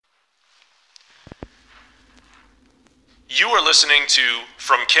You are listening to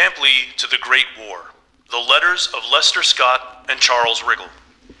From Camp Lee to the Great War, the letters of Lester Scott and Charles Riggle.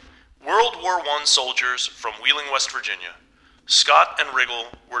 World War I soldiers from Wheeling, West Virginia. Scott and Riggle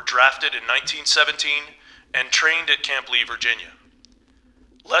were drafted in 1917 and trained at Camp Lee, Virginia.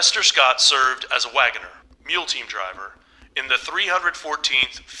 Lester Scott served as a wagoner, mule team driver, in the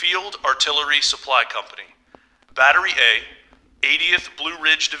 314th Field Artillery Supply Company, Battery A, 80th Blue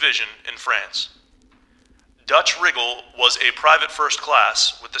Ridge Division in France. Dutch Riggle was a private first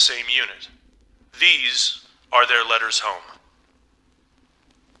class with the same unit. These are their letters home.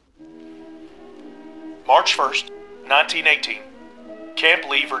 March 1st, 1918, Camp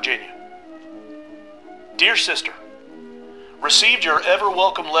Lee, Virginia. Dear Sister, received your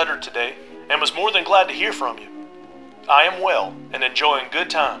ever-welcome letter today and was more than glad to hear from you. I am well and enjoying good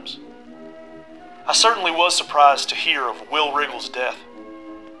times. I certainly was surprised to hear of Will Riggle's death.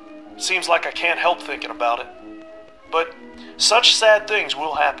 Seems like I can't help thinking about it. But such sad things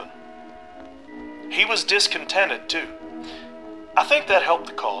will happen. He was discontented, too. I think that helped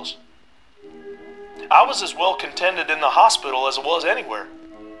the cause. I was as well contented in the hospital as I was anywhere.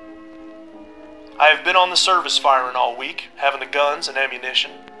 I have been on the service firing all week, having the guns and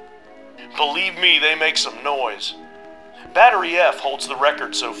ammunition. Believe me, they make some noise. Battery F holds the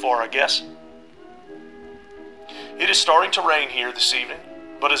record so far, I guess. It is starting to rain here this evening,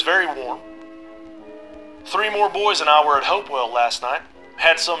 but is very warm. 3 more boys and I were at Hopewell last night.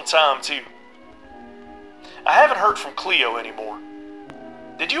 Had some time, too. I haven't heard from Cleo anymore.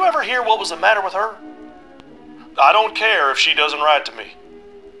 Did you ever hear what was the matter with her? I don't care if she doesn't write to me.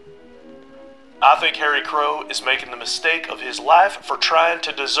 I think Harry Crow is making the mistake of his life for trying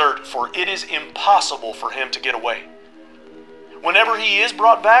to desert, for it is impossible for him to get away. Whenever he is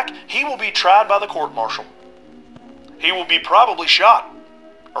brought back, he will be tried by the court-martial. He will be probably shot,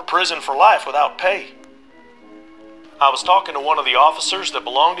 or prisoned for life without pay. I was talking to one of the officers that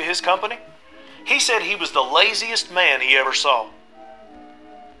belonged to his company. He said he was the laziest man he ever saw.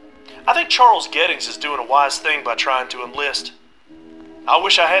 I think Charles Gettings is doing a wise thing by trying to enlist. I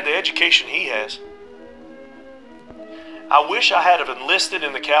wish I had the education he has. I wish I had have enlisted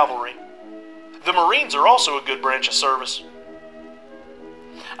in the cavalry. The Marines are also a good branch of service.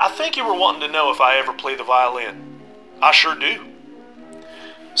 I think you were wanting to know if I ever play the violin. I sure do.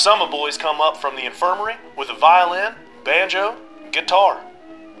 Some of boys come up from the infirmary with a violin, banjo, and guitar.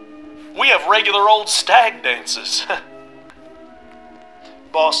 We have regular old stag dances.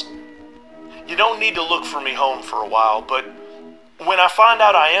 Boss, you don't need to look for me home for a while, but when I find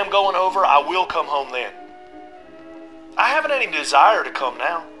out I am going over, I will come home then. I haven't any desire to come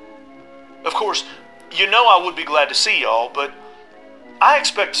now. Of course, you know I would be glad to see y'all, but I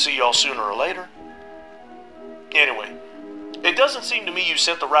expect to see y'all sooner or later. Anyway, it doesn't seem to me you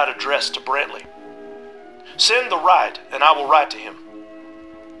sent the right address to Brantley. Send the right, and I will write to him.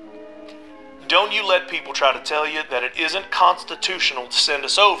 Don't you let people try to tell you that it isn't constitutional to send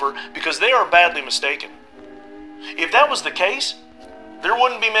us over, because they are badly mistaken. If that was the case, there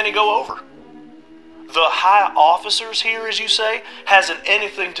wouldn't be many go over. The high officers here, as you say, hasn't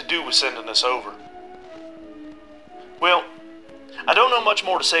anything to do with sending us over. Well, I don't know much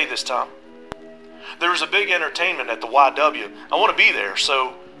more to say this time. There is a big entertainment at the YW. I want to be there,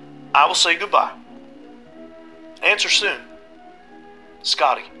 so I will say goodbye. Answer soon.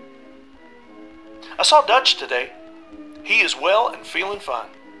 Scotty. I saw Dutch today. He is well and feeling fine.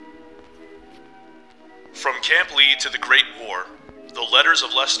 From Camp Lee to the Great War, the letters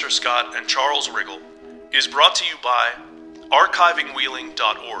of Lester Scott and Charles Riggle is brought to you by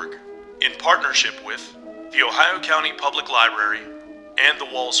archivingwheeling.org in partnership with the Ohio County Public Library and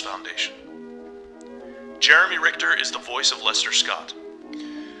the Walls Foundation. Jeremy Richter is the voice of Lester Scott.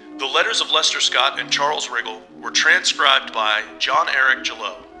 The letters of Lester Scott and Charles Riggle were transcribed by John Eric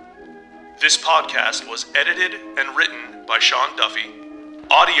Gillot. This podcast was edited and written by Sean Duffy,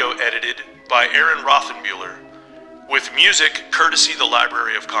 audio edited by Aaron Rothenbuehler, with music courtesy the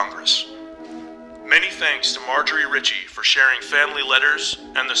Library of Congress. Many thanks to Marjorie Ritchie for sharing family letters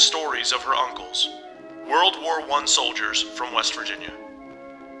and the stories of her uncles, World War I soldiers from West Virginia.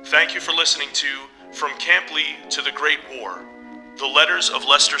 Thank you for listening to From Camp Lee to the Great War, the letters of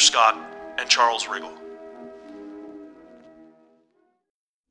Lester Scott and Charles Riggle.